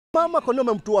Mama kwa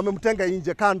nini wamemtenga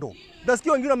nje kando?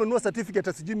 Nasikia wengine wamenunua certificate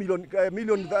ya sijui milioni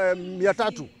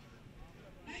 300.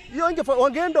 Hiyo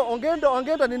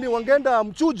wangeenda nini? Wangeenda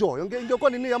mchujo. Ingekuwa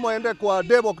nini ama waende kwa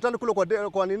debo wakutane kule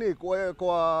kwa nini?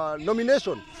 Kwa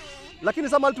nomination. Lakini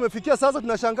sasa mali tumefikia sasa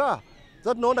tunashangaa.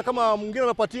 Sasa tunaona kama mwingine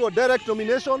anapatiwa direct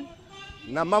nomination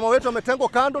na mama wetu ametengwa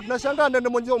kando, tunashangaa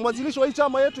ndio mwanzilishi wa hii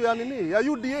chama yetu ya nini? Ya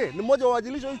U.D.A. Ni mmoja wa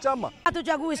waanzilishi wa hii chama.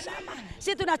 Hatuchagui chama.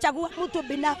 Sisi tunachagua mtu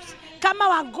binafsi. Kama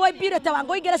Wangui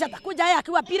Ngirici atakuja yeye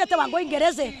akiwa Wangui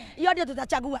Ngirici, hiyo ndio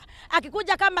tutachagua.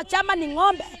 Akikuja kama chama ni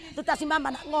ng'ombe,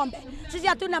 tutasimama na ng'ombe. Sisi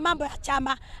hatuna mambo ya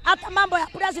chama. Hata mambo ya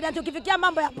president, ukifikia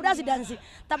mambo ya presidency,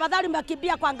 tafadhali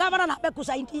umekimbia kwa governor na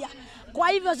amekusaidia. Kwa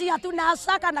hivyo sisi hatuna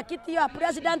hasaka na kiti ya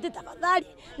president tafadhali,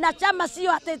 na chama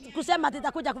sio kusema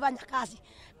tutakuja kufanya kazi.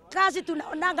 Kazi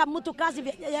tunaonanga mtu kazi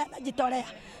vyenye anajitolea.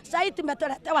 Sasa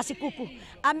tumetoletewa sikuku.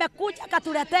 Amekuja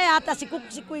katuletea hata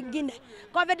siku ingine.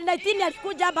 COVID-19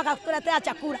 alikuja hapa katuletea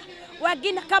chakula.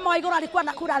 Wengine kama Waiguru alikuwa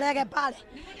nakula rege pale.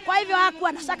 Kwa hivyo hakuwa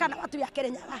anasaka na watu ya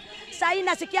Kirinyaga. Sasa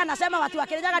nasikia anasema watu wa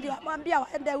Kirinyaga ndio wamwambia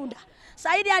waende UNDA.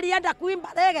 Sasa alienda kuimba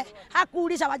rege,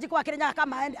 hakuuliza Wajiko wa Kirinyaga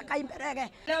kama aende akaimbe rege.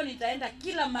 Leo nitaenda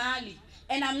kila mahali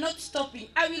and I'm not stopping.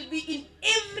 I will be in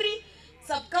every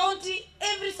sub-county,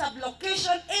 every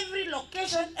sub-location, every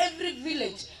location, every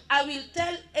village. I will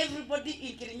tell everybody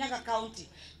in Kirinyaga County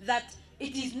that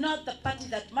it is not the party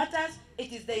that matters,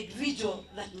 it is the individual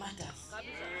that matters.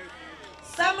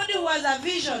 Somebody who has a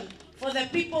vision for the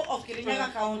people of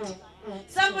Kirinyaga County,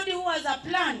 somebody who has a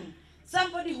plan,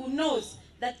 somebody who knows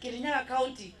that Kirinyaga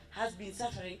County has been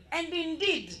suffering, and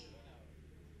indeed,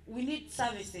 we need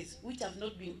services which have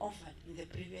not been offered in the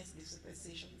previous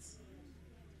dispensations.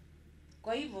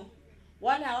 Kwa hivyo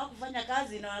wale hawakufanya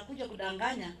kazi na wanakuja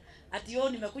kudanganya ati wao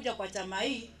nimekuja kwa chama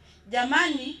hii.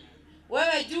 Jamani,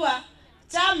 wewe jua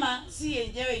chama si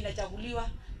yenyewe inachaguliwa.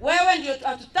 Wewe ndio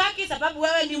hatutaki sababu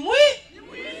wewe ni mwizi.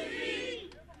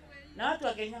 Na watu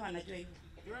wa Kenya wanajua hivyo.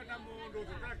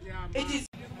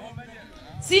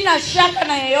 Sina shaka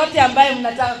na yeyote ambaye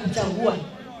mnataka kuchagua.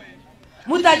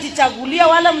 Mtajichagulia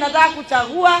wala mnataka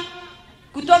kuchagua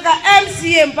kutoka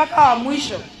MCA mpaka wa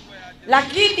mwisho.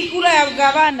 Lakini kura ya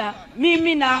gavana,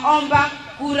 mimi naomba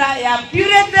kura ya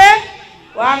Purity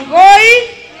Wangui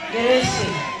Ngirici.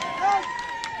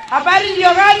 Habari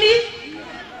ndio gani?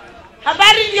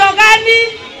 Habari ndio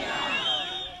gani?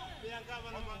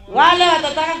 Wale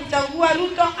watataka kuchagua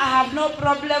RUTO, I have no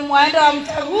problem, waende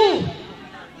wamchague.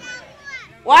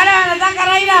 Wale wanataka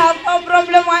Raila, I have no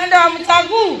problem, waende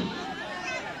wamchague.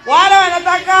 Wale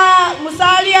wanataka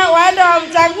Musalia, waende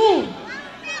wamchague.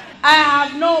 I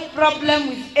have no problem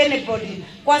with anybody.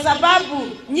 Kwa sababu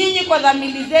nyinyi kwa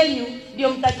dhamiri zenu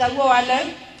ndio mtachagua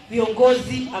wale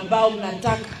viongozi ambao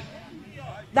mnataka.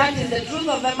 That is the truth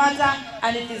of the matter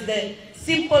and it is the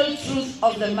simple truth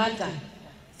of the matter.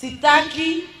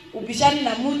 Sitaki ubishani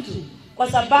na mtu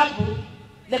kwa sababu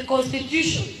the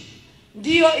constitution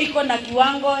ndio iko na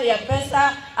kiwango ya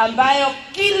pesa ambayo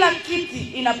kila kiti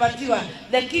inapatiwa.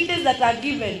 The kits that are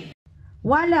given.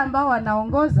 Wale ambao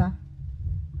wanaongoza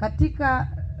katika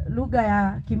lugha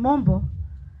ya Kimombo,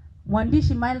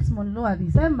 mwandishi Miles Monroe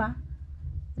alisema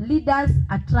leaders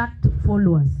attract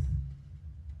followers.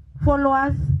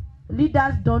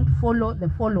 Leaders don't follow the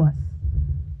followers.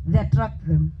 They attract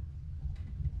them.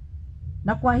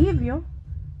 Na kwa hivyo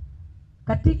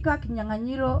katika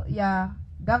kinyang'anyiro ya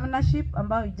governorship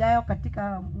ambayo ijayo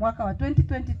katika mwaka wa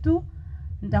 2022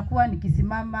 nitakuwa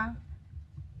nikisimama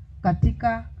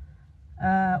katika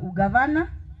ugavana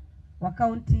wa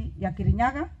kaunti ya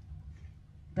Kirinyaga.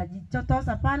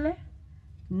 Nitajichotosa pale,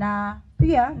 na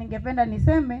pia ningependa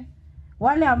niseme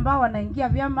wale ambao wanaingia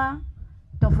vyama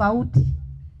tofauti,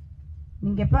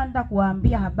 ningependa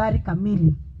kuwaambia habari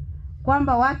kamili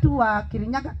kwamba watu wa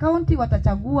Kirinyaga County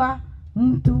watachagua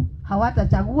mtu,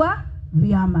 hawatachagua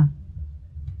vyama.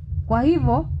 Kwa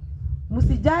hivyo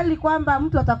msijali kwamba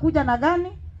mtu atakuja na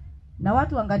gani, na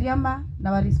watu Wangariama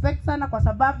na wa respect sana kwa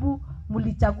sababu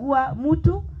mlichagua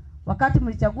mtu. Wakati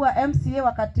mlichagua MCA,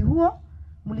 wakati huo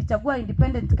mlichagua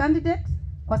independent candidate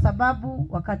kwa sababu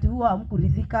wakati huo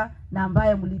hamkuridhika na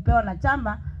ambaye mlipewa na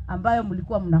chama ambayo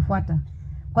mlikuwa mnafuata.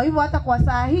 Kwa hivyo hata kwa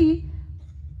saa hii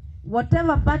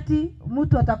whatever party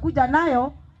mtu atakuja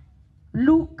nayo,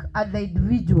 look at the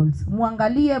individuals.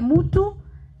 Muangalie mtu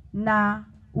na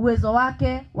uwezo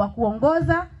wake wa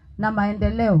kuongoza na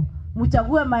maendeleo.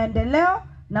 Mchague maendeleo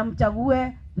na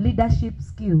mchague leadership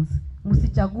skills.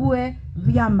 Msichague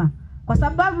vyama kwa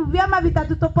sababu vyama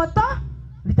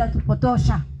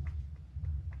vitatupotosha.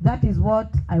 That is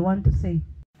what I want to say.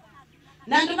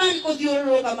 Na ndio maana niko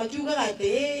dioro kama kiuga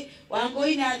gate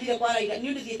Wangui ni adile kwa Raila, ni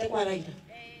ndio kwa Raila.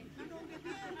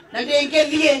 na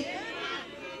ndingithie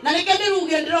na nikende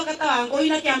ruge ndiroka ta Wangui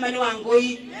na kiama ni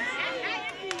Wangui.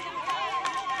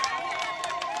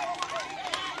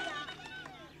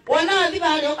 Wana athi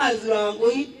bali okathura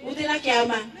Wangui uthina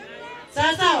kiama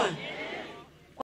sawa sawa.